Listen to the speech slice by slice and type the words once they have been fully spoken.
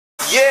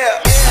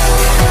Yeah.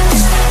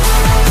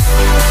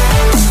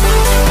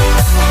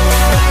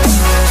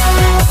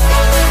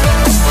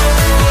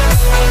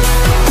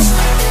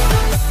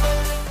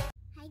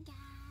 Hi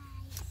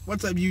guys.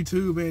 What's up,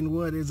 YouTube, and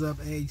what is up,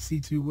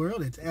 AC2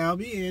 World? It's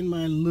Albie and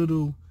my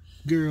little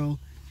girl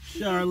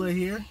Charla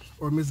here,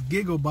 or Miss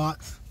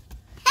Gigglebox,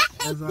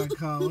 as I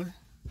call her.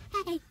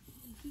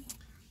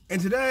 And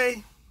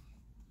today,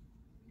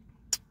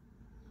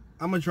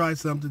 I'm gonna try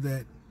something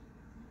that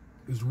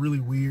is really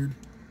weird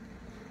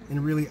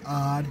and really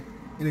odd,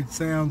 and it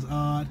sounds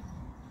odd.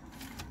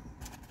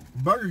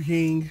 Burger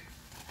King.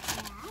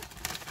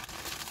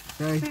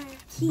 Yeah. Okay,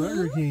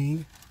 Burger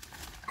King.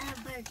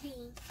 Burger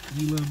King.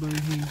 You love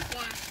Burger King?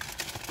 Yeah.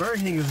 Burger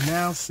King is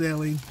now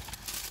selling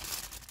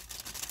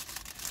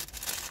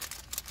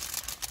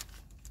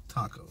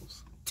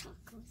tacos.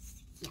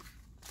 Tacos. Yeah.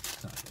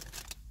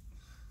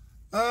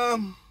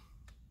 Tacos.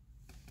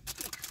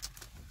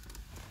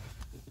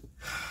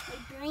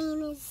 My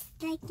brain is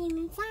sticking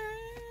inside.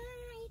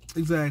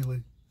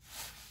 Exactly.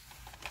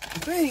 The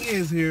thing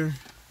is here,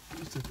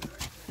 let's sit there.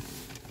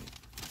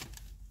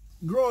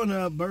 Growing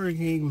up, Burger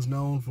King was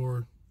known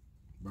for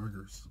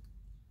burgers,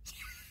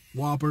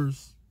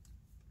 Whoppers,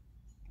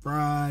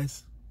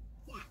 fries,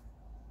 Yeah.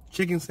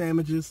 chicken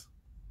sandwiches.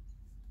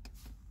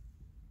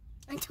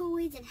 And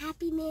toys and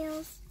Happy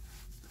Meals.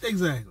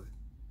 Exactly.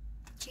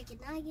 Chicken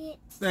nuggets.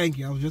 Thank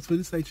you. I was just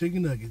going to say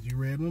chicken nuggets. You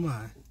read my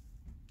mind.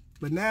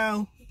 But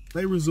now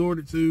they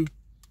resorted to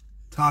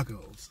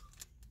tacos.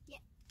 Yeah.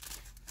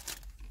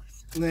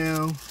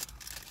 Now,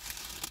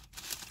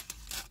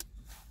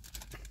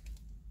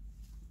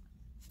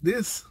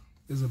 this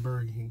is a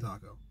Burger King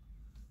taco.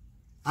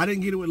 I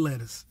didn't get it with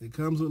lettuce. It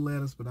comes with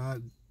lettuce, but I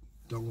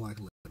don't like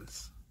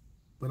lettuce.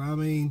 But I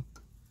mean,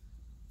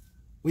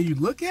 when you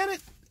look at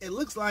it, it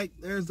looks like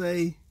there's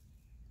a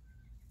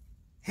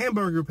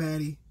hamburger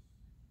patty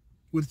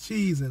with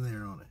cheese in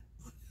there on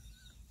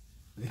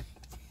it.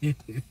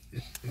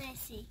 Let's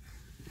see.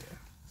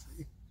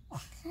 See?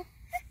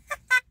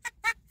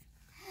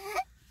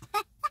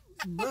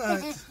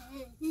 But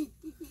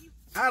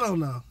I don't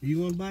know.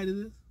 You want a bite of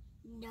this?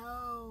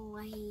 No,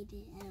 I hate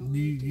it.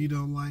 You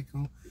don't like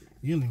them?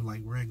 You don't even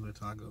like regular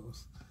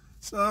tacos.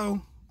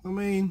 So, I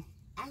mean,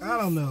 I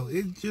don't know.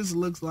 It just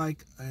looks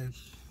like a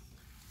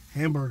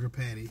hamburger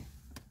patty.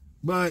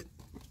 But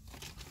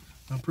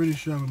I'm pretty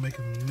sure I'm going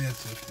to make a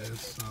mess with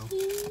this. So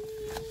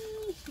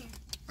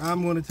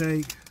I'm going to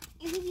take...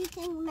 If you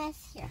take a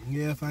mess here.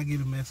 Yeah, if I get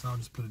a mess, I'll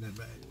just put it in that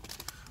bag.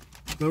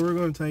 So we're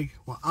going to take...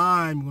 Well,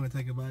 I'm going to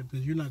take a bite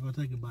because you're not going to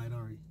take a bite,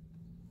 are you?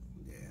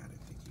 Yeah, I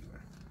didn't think you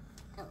were.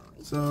 Oh,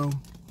 So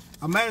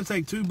I might have to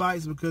take 2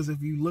 bites because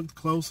if you looked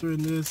closer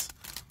in this,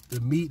 the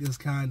meat is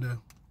kind of,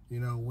 you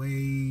know,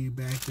 way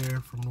back there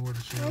from where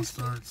the shell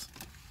starts.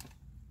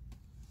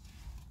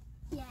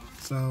 yeah.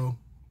 So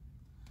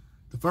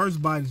the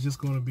first bite is just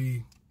going to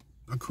be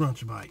a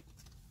crunch bite.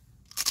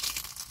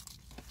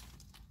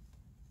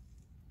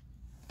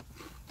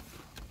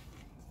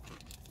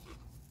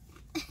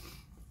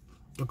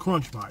 A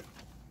crunch bite.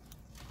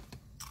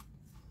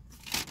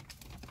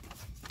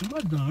 Am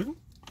I done?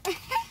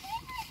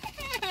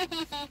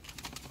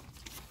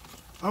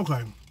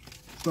 Okay,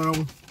 so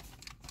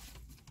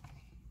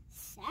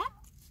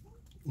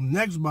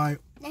next bite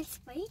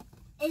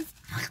is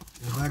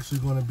actually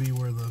going to be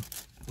where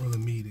the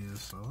meat is.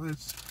 So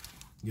let's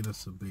get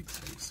us a big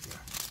taste here.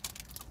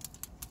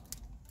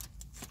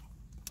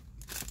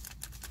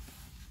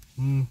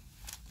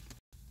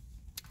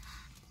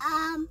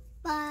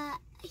 But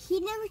he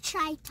never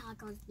tried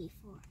tacos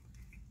before,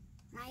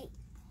 right?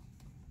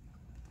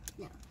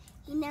 No,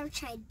 he never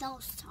tried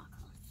those tacos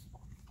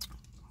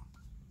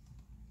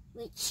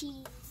with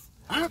cheese.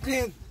 I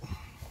can't.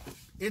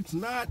 It's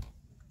not.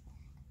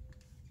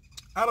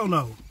 I don't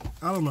know.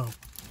 I don't know.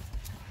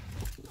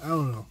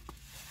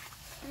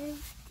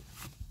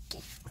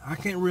 I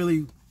can't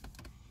really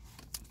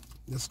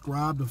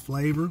describe the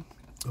flavor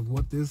of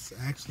what this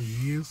actually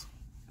is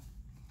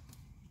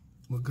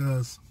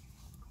because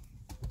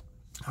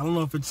I don't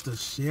know if it's the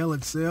shell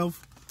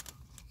itself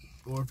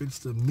or if it's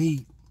the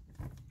meat,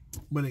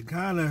 but it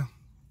kind of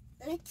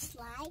Looks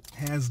like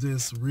has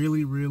this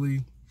really,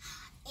 really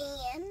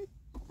and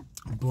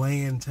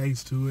bland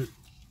taste to it.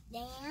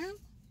 then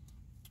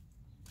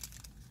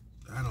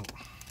I don't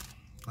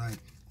like.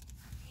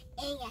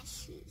 and got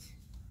cheese.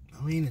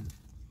 I mean,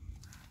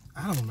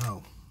 I don't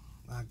know.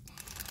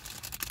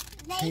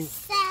 They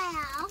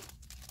sell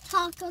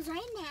tacos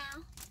right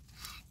now.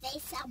 They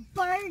sell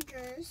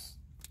burgers,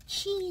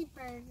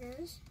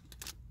 cheeseburgers,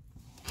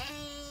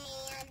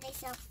 and they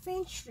sell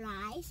French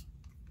fries,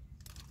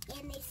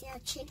 and they sell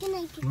chicken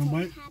nuggets and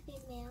bite? Happy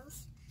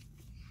Meals,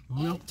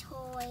 No. and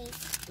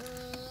toys,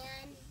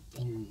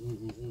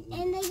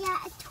 and they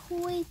got a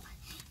toy,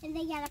 and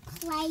they got a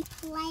play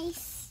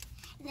place,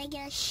 and they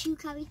got a shoe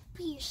cover. You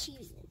put your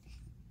shoes in.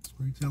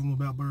 What you tell them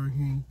about Burger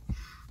King?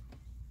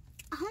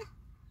 Uh-huh.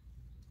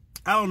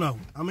 I don't know.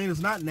 I mean, it's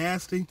not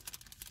nasty.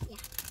 Yeah.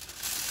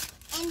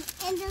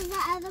 And there's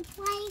the other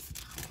place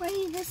where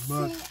you just sit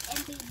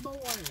and be bored.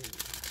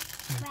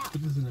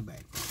 Put this in the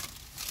bag.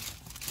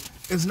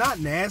 It's not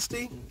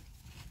nasty,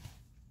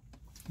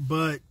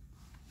 but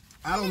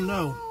I don't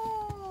know.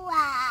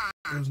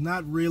 There's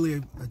not really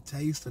a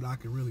taste that I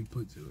can really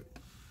put to it.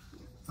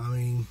 I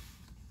mean,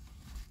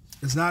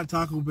 it's not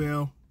Taco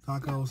Bell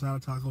taco. It's not a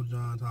Taco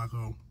John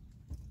taco.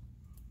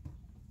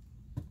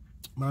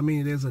 But I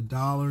mean, it is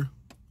 $1,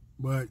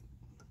 but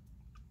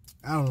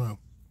I don't know.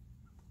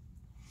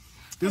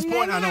 At this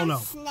point, I don't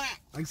know. Like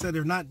I said,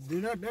 they're not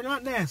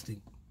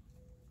nasty,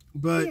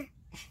 but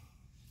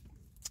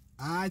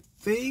I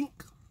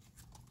think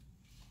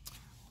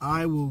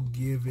I will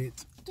give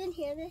it. Didn't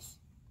hear this.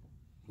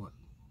 What?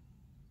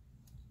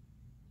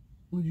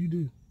 What did you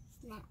do?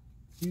 Snap.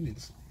 You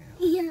didn't snap.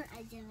 Yeah,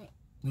 I did it.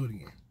 Do it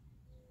again.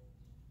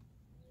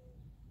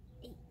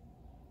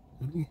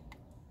 Do it again.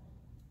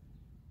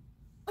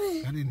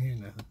 I didn't hear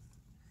nothing.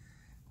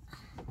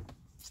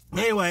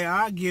 Anyway,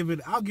 I'll give it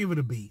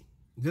a B,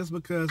 just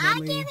because I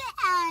mean.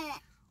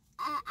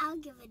 I'll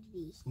give it a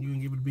B. You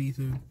can give it a B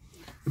too.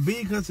 A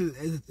B because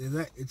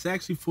it's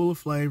actually full of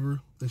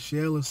flavor. The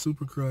shell is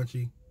super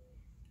crunchy.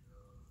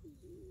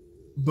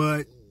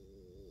 But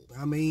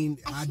I mean,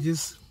 I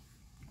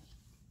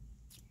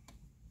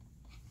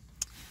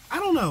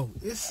don't know.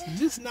 It's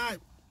just not.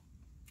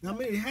 I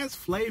mean, it has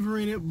flavor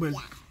in it,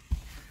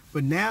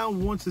 but now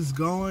once it's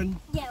gone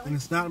and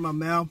it's not in my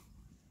mouth,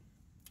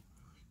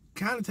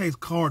 kind of tastes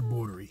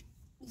cardboardery.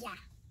 Yeah.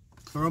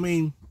 So I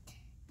mean,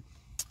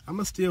 I'm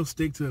gonna still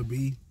stick to a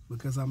B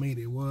because I mean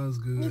it was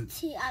good. Me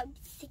too. I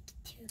would stick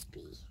to a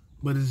B.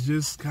 But it's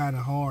just kind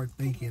of hard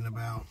thinking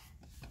about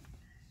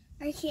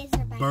our kids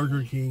are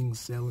Burger King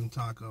selling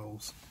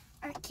tacos.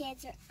 Our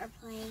kids are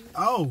playing.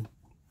 Oh,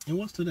 and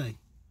what's today?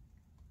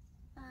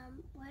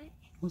 What?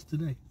 What's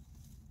today?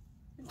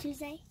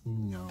 Tuesday?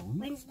 No.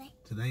 Wednesday?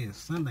 Today is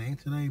Sunday. Ain't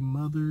today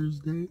Mother's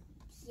Day?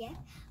 Yeah.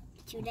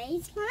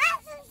 Today's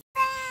Mother's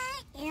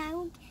Day.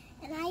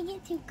 And I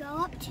get to go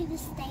up to the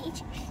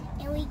stage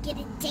and we get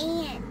to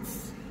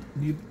dance.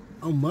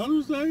 On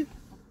Mother's Day?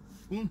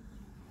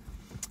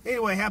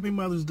 Anyway, happy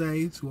Mother's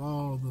Day to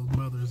all the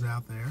mothers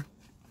out there.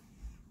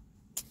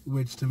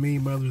 Which to me,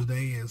 Mother's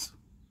Day is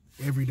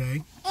every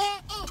day.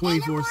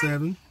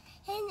 24/7.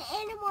 And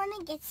in the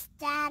morning it's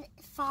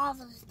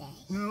Father's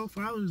Day. No,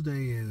 Father's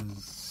Day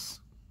is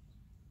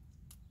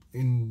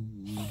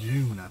in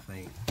June, I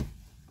think.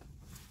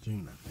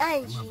 I'm not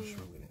sure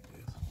when it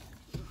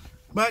is.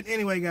 But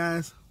anyway,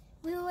 guys.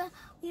 We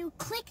will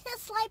click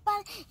this like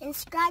button and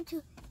subscribe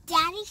to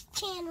Daddy's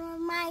channel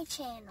and my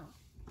channel.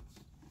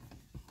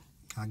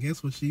 I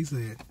guess what she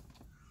said.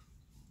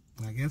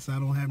 I guess I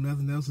don't have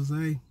nothing else to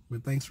say.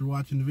 But thanks for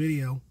watching the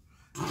video.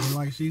 And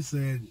like she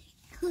said,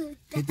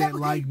 hit that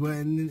like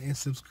button and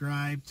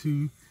subscribe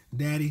to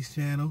Daddy's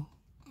channel.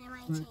 And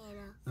my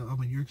channel. I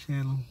mean, your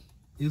channel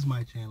is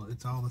my channel.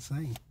 It's all the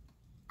same.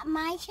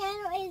 My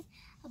channel is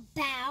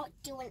about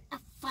doing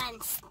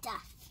fun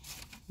stuff.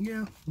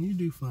 Yeah, you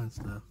do fun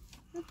stuff.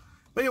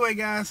 But anyway,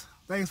 guys,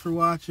 thanks for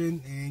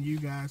watching. And you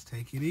guys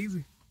take it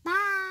easy.